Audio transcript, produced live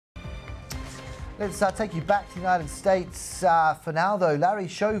Let's take you back to the United States for now, though. Larry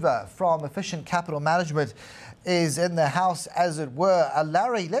Shover from Efficient Capital Management is in the house, as it were.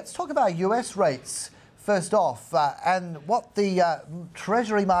 Larry, let's talk about US rates first off and what the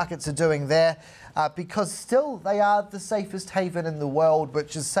Treasury markets are doing there, because still they are the safest haven in the world,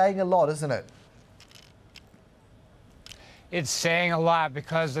 which is saying a lot, isn't it? It's saying a lot,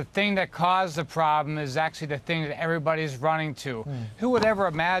 because the thing that caused the problem is actually the thing that everybody's running to. Who would ever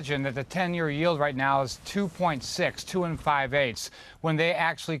imagine that the 10-year yield right now is 2.6, 2 5/8, when they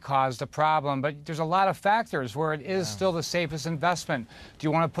actually caused the problem? But there's a lot of factors where it is still the safest investment. Do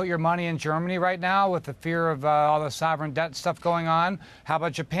you want to put your money in Germany right now with the fear of all the sovereign debt stuff going on? How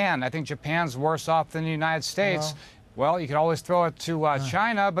about Japan? I think Japan's worse off than the United States. Well, you could always throw it to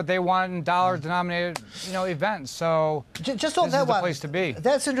China, but they want dollar-denominated, events. So just on this that is the one, place to be.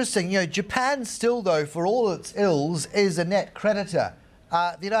 That's interesting. Japan still, though, for all its ills, is a net creditor.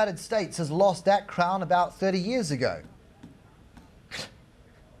 The United States has lost that crown about 30 years ago.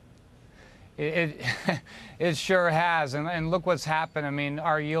 It sure has, and look what's happened. I mean,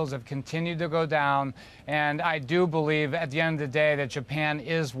 our yields have continued to go down, and I do believe at the end of the day that Japan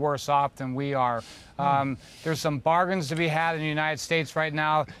is worse off than we are. There's some bargains to be had in the United States right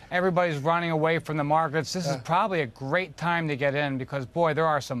now. Everybody's running away from the markets. This is probably a great time to get in, because, boy, there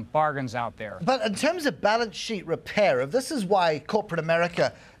are some bargains out there. But in terms of balance sheet repair, if this is why corporate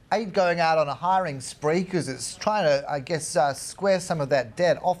America ain't going out on a hiring spree, because it's trying to, I guess, square some of that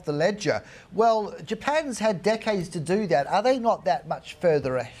debt off the ledger. Well, Japan's had decades to do that. Are they not that much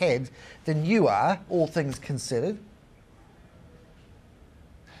further ahead than you are, all things considered?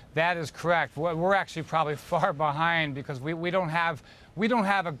 That is correct. We're actually probably far behind, because we don't have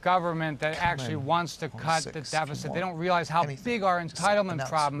a government that actually wants to cut the deficit. They don't realize how big our entitlement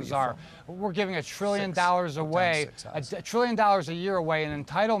problems are. We're giving $1 trillion away, $1 trillion a year away in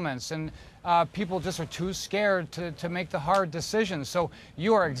entitlements, and people just are too scared to make the hard decisions. So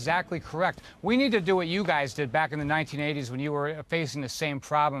you are exactly correct. We need to do what you guys did back in the 1980s when you were facing the same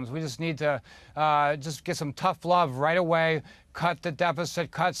problems. We just need to just get some tough love right away, cut the deficit,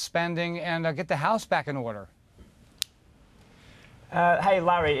 cut spending, and get the house back in order. Hey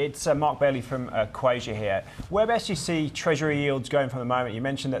Larry, it's Mark Bailey from Quasia here. Where best do you see Treasury yields going from the moment? You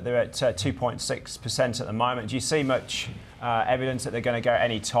mentioned that they're at 2.6% at the moment. Do you see much evidence that they're going to go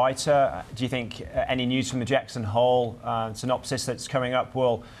any tighter? Do you think any news from the Jackson Hole synopsis that's coming up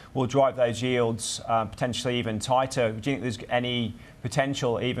will drive those yields potentially even tighter? Do you think there's any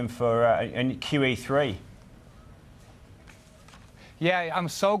potential even for QE3? Yeah, I'm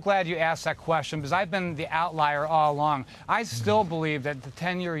so glad you asked that question, because I've been the outlier all along. I still believe that the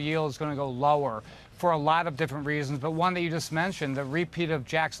 10-year yield is going to go lower for a lot of different reasons, but one that you just mentioned, the repeat of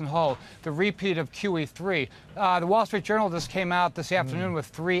Jackson Hole, the repeat of QE3. The Wall Street Journal just came out this afternoon with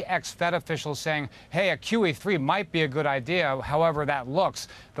 3 ex-Fed officials saying, hey, a QE3 might be a good idea, however that looks.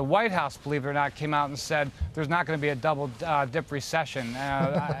 The White House, believe it or not, came out and said there's not going to be a double-dip recession.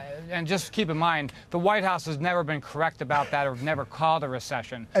 And just keep in mind, the White House has never been correct about that, or never called a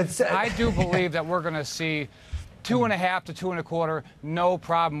recession. I do believe that we're going to see 2.5 to 2 1/4, no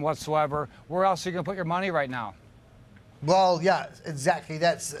problem whatsoever. Where else are you going to put your money right now? Well, yeah, exactly.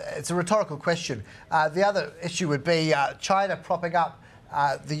 It's a rhetorical question. The other issue would be China propping up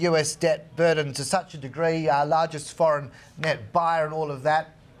the US debt burden to such a degree, largest foreign net buyer and all of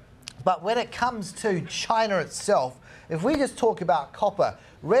that. But when it comes to China itself, if we just talk about copper,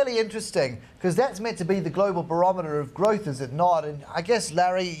 really interesting, because that's meant to be the global barometer of growth, is it not? And I guess,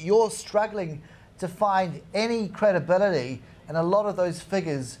 Larry, you're struggling to find any credibility in a lot of those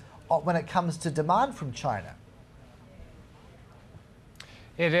figures when it comes to demand from China.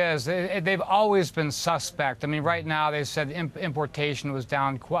 It is. They've always been suspect. I mean, right now they said importation was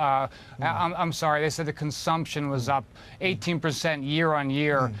down. I'm sorry, they said the consumption was up 18% year on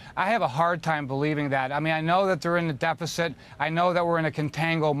year. I have a hard time believing that. I mean, I know that they're in a deficit. I know that we're in a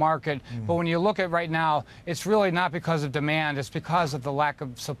contango market. But when you look at right now, it's really not because of demand. It's because of the lack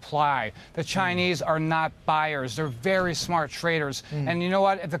of supply. The Chinese are not buyers. They're very smart traders. And you know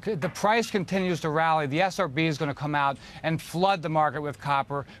what? If the price continues to rally, the SRB is going to come out and flood the market with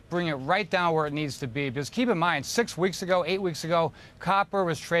copper, bring it right down where it needs to be. Because keep in mind, 6 weeks ago, 8 weeks ago, copper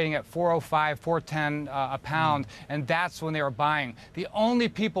was trading at $4.05, $4.10 a pound, and that's when they were buying. The only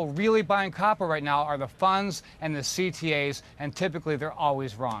people really buying copper right now are the funds and the CTAs, and typically they're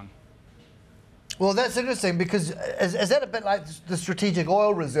always wrong. Well, that's interesting, because is that a bit like the strategic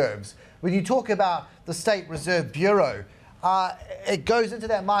oil reserves? When you talk about the State Reserve Bureau, it goes into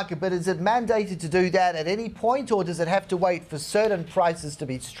that market, but is it mandated to do that at any point, or does it have to wait for certain prices to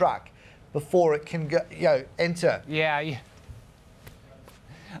be struck before it can go, enter? Yeah.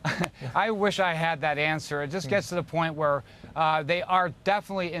 I wish I had that answer. It just gets to the point where they are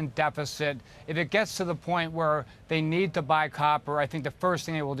definitely in deficit. If it gets to the point where they need to buy copper, I think the first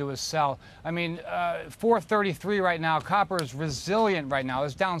thing they will do is sell. I mean, 433 right now. Copper is resilient right now.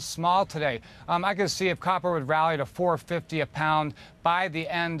 It's down small today. I could see if copper would rally to 450 a pound by the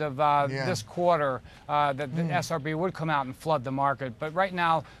end of this quarter, that the SRB would come out and flood the market. But right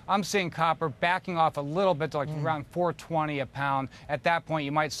now, I'm seeing copper backing off a little bit to like around 420 a pound. At that point,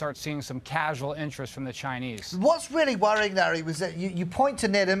 you might start seeing some casual interest from the Chinese. What's really worrying, Larry, was that you point to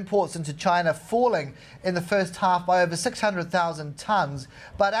net imports into China falling in the first half by over 600,000 tons,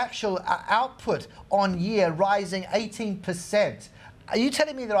 but actual output on year rising 18%. Are you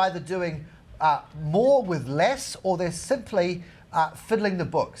telling me they're either doing more with less, or they're simply fiddling the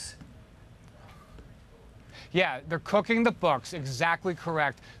books? Yeah, they're cooking the books, exactly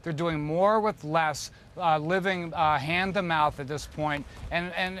correct. They're doing more with less, living hand to mouth at this point.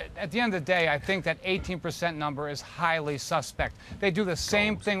 And at the end of the day, I think that 18% number is highly suspect. They do the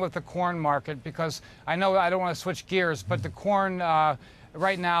same thing with the corn market, because I know I don't want to switch gears, but the corn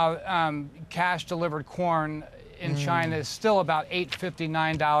right now, cash delivered corn in China is still about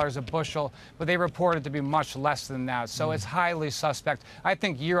 $8.59 a bushel, but they report it to be much less than that. So it's highly suspect. I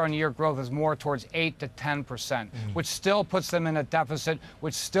think year-on-year growth is more towards 8 to 10%, which still puts them in a deficit,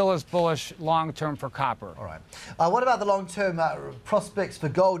 which still is bullish long-term for copper. All right. What about the long-term prospects for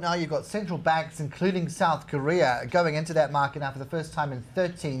gold? Now you've got central banks, including South Korea, going into that market now for the first time in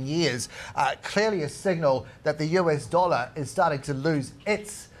 13 years. Clearly a signal that the US dollar is starting to lose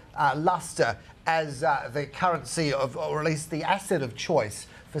its luster as the currency of, or at least the asset of choice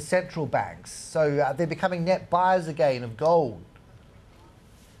for central banks. So they're becoming net buyers again of gold.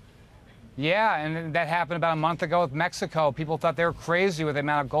 Yeah, and that happened about a month ago with Mexico. People thought they were crazy with the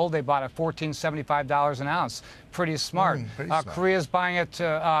amount of gold they bought at $14.75 an ounce. Pretty smart. Korea's buying it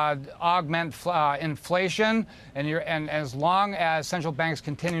to augment inflation, and as long as central banks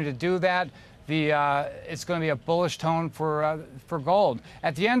continue to do that, it's going to be a bullish tone for gold.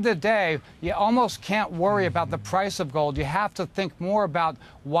 At the end of the day, you almost can't worry about the price of gold. You have to think more about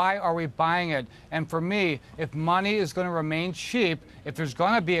why are we buying it. And for me, if money is going to remain cheap, if there's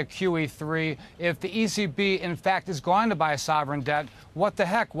going to be a QE3, if the ECB in fact is going to buy sovereign debt, what the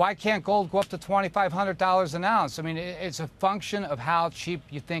heck? Why can't gold go up to $2,500 an ounce? I mean, it's a function of how cheap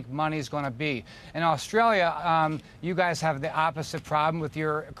you think money is going to be. In Australia, you guys have the opposite problem with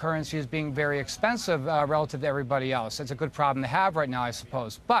your currencies being very expensive relative to everybody else. It's a good problem to have right now, I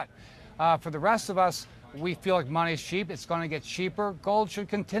suppose. But for the rest of us, we feel like money's cheap. It's going to get cheaper. Gold should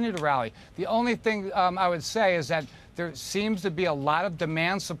continue to rally. The only thing I would say is that there seems to be a lot of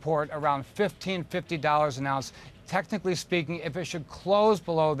demand support around $15.50 an ounce. Technically speaking, if it should close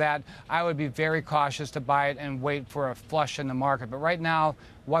below that, I would be very cautious to buy it and wait for a flush in the market. But right now,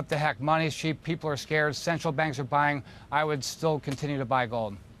 what the heck? Money's cheap. People are scared. Central banks are buying. I would still continue to buy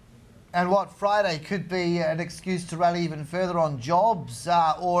gold. And what, Friday could be an excuse to rally even further on jobs,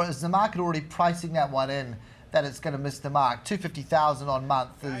 or is the market already pricing that one in, that it's going to miss the mark? 250,000 on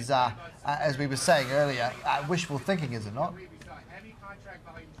month is, as we were saying earlier, wishful thinking, is it not?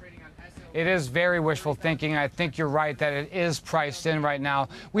 It is very wishful thinking. I think you're right that it is priced in right now.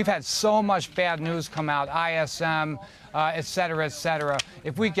 We've had so much bad news come out, ISM, et cetera, et cetera.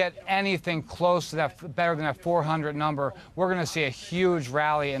 If we get anything close to that, better than that 400 number, we're going to see a huge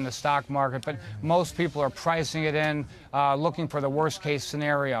rally in the stock market. But most people are pricing it in, looking for the worst case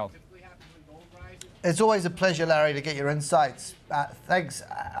scenario. It's always a pleasure, Larry, to get your insights. Thanks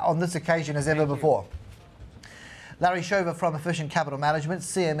on this occasion as ever before. Larry Shover from Efficient Capital Management,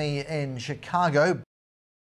 CME in Chicago.